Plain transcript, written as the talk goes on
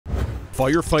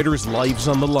Firefighters' lives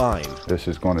on the line. This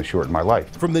is going to shorten my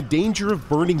life. From the danger of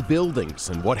burning buildings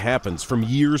and what happens from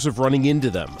years of running into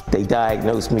them. They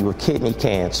diagnosed me with kidney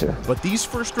cancer. But these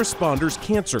first responders'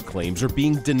 cancer claims are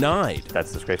being denied.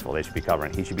 That's disgraceful. They should be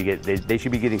covering. They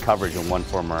should be getting coverage in one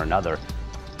form or another.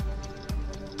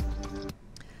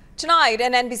 Tonight,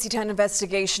 an NBC 10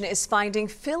 investigation is finding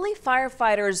Philly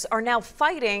firefighters are now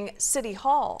fighting City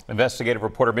Hall. Investigative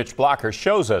reporter Mitch Blocker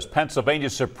shows us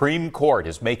Pennsylvania's Supreme Court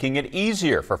is making it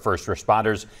easier for first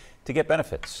responders to get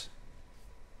benefits.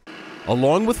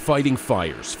 Along with fighting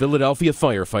fires, Philadelphia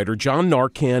firefighter John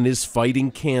Narcan is fighting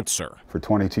cancer. For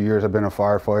 22 years I've been a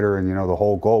firefighter, and the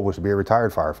whole goal was to be a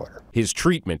retired firefighter. His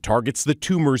treatment targets the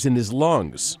tumors in his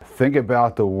lungs. Think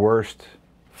about the worst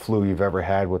flu you've ever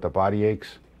had with the body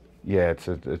aches. Yeah,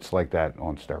 it's like that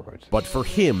on steroids. But for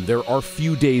him, there are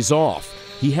few days off.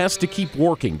 He has to keep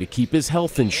working to keep his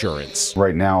health insurance.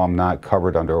 Right now, I'm not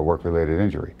covered under a work-related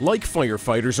injury. Like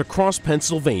firefighters across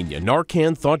Pennsylvania,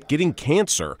 Narcan thought getting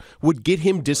cancer would get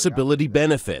him disability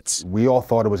benefits. We all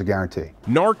thought it was a guarantee.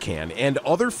 Narcan and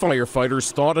other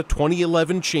firefighters thought a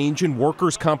 2011 change in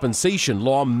workers' compensation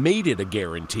law made it a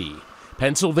guarantee.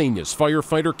 Pennsylvania's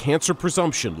firefighter cancer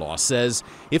presumption law says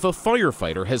if a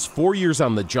firefighter has 4 years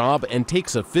on the job and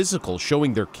takes a physical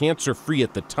showing they're cancer-free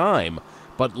at the time,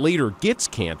 but later gets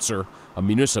cancer, a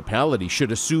municipality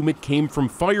should assume it came from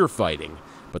firefighting.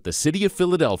 But the city of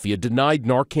Philadelphia denied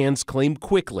Narcan's claim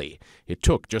quickly. It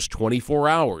took just 24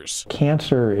 hours.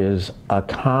 Cancer is a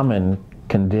common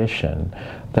condition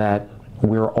that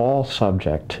we're all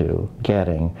subject to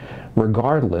getting,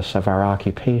 regardless of our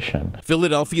occupation.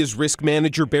 Philadelphia's risk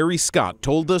manager Barry Scott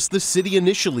told us the city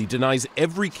initially denies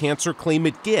every cancer claim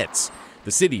it gets.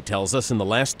 The city tells us in the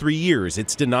last 3 years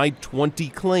it's denied 20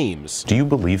 claims. Do you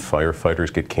believe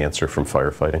firefighters get cancer from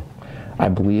firefighting? I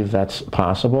believe that's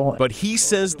possible. But he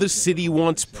says the city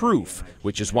wants proof,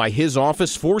 which is why his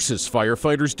office forces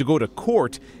firefighters to go to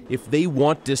court if they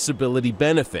want disability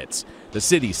benefits. The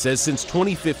city says since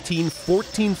 2015,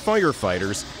 14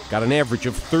 firefighters got an average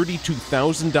of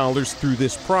 $32,000 through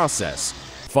this process.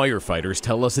 Firefighters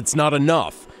tell us it's not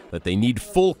enough, that they need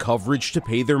full coverage to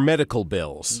pay their medical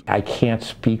bills. I can't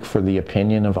speak for the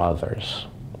opinion of others.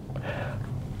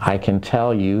 I can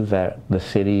tell you that the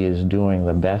city is doing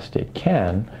the best it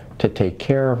can to take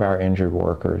care of our injured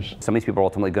workers. Some of these people are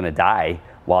ultimately going to die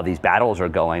while these battles are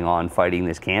going on fighting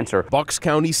this cancer. Bucks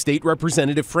County State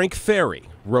Representative Frank Ferry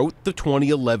wrote the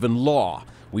 2011 law.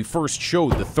 We first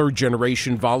showed the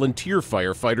third-generation volunteer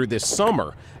firefighter this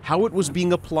summer how it was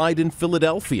being applied in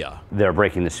Philadelphia. They're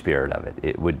breaking the spirit of it.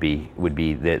 It would be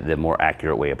the more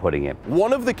accurate way of putting it.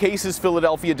 One of the cases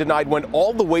Philadelphia denied went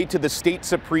all the way to the state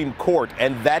Supreme Court,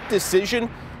 and that decision,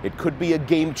 it could be a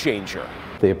game changer.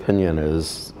 The opinion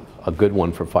is a good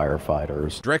one for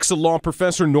firefighters. Drexel Law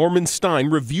professor Norman Stein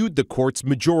reviewed the court's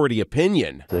majority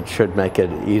opinion. It should make it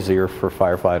easier for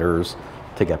firefighters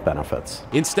to get benefits.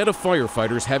 Instead of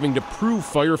firefighters having to prove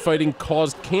firefighting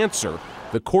caused cancer,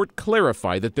 the court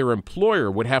clarified that their employer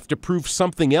would have to prove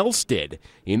something else did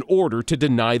in order to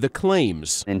deny the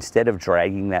claims. Instead of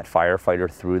dragging that firefighter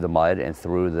through the mud and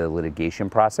through the litigation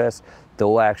process,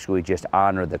 they'll actually just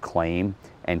honor the claim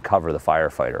and cover the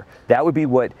firefighter. That would be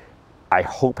what I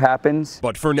hope happens.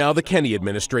 But for now, the Kenney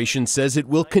administration says it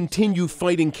will continue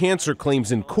fighting cancer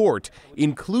claims in court,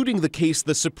 including the case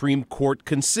the Supreme Court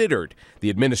considered. The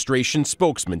administration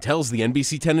spokesman tells the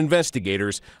NBC 10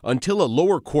 investigators until a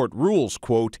lower court rules,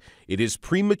 quote, it is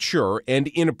premature and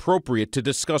inappropriate to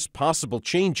discuss possible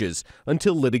changes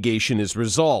until litigation is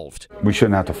resolved. We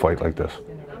shouldn't have to fight like this.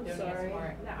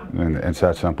 And it's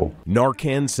that simple.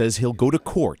 Narcan says he'll go to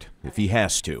court if he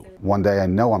has to. One day I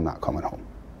know I'm not coming home,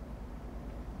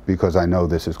 because I know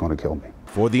this is going to kill me.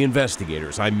 For the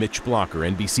investigators, I'm Mitch Blocker,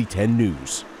 NBC 10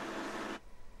 News.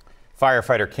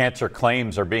 Firefighter cancer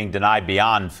claims are being denied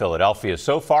beyond Philadelphia.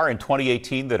 So far in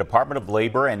 2018, the Department of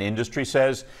Labor and Industry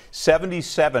says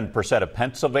 77% of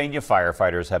Pennsylvania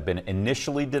firefighters have been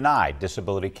initially denied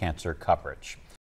disability cancer coverage.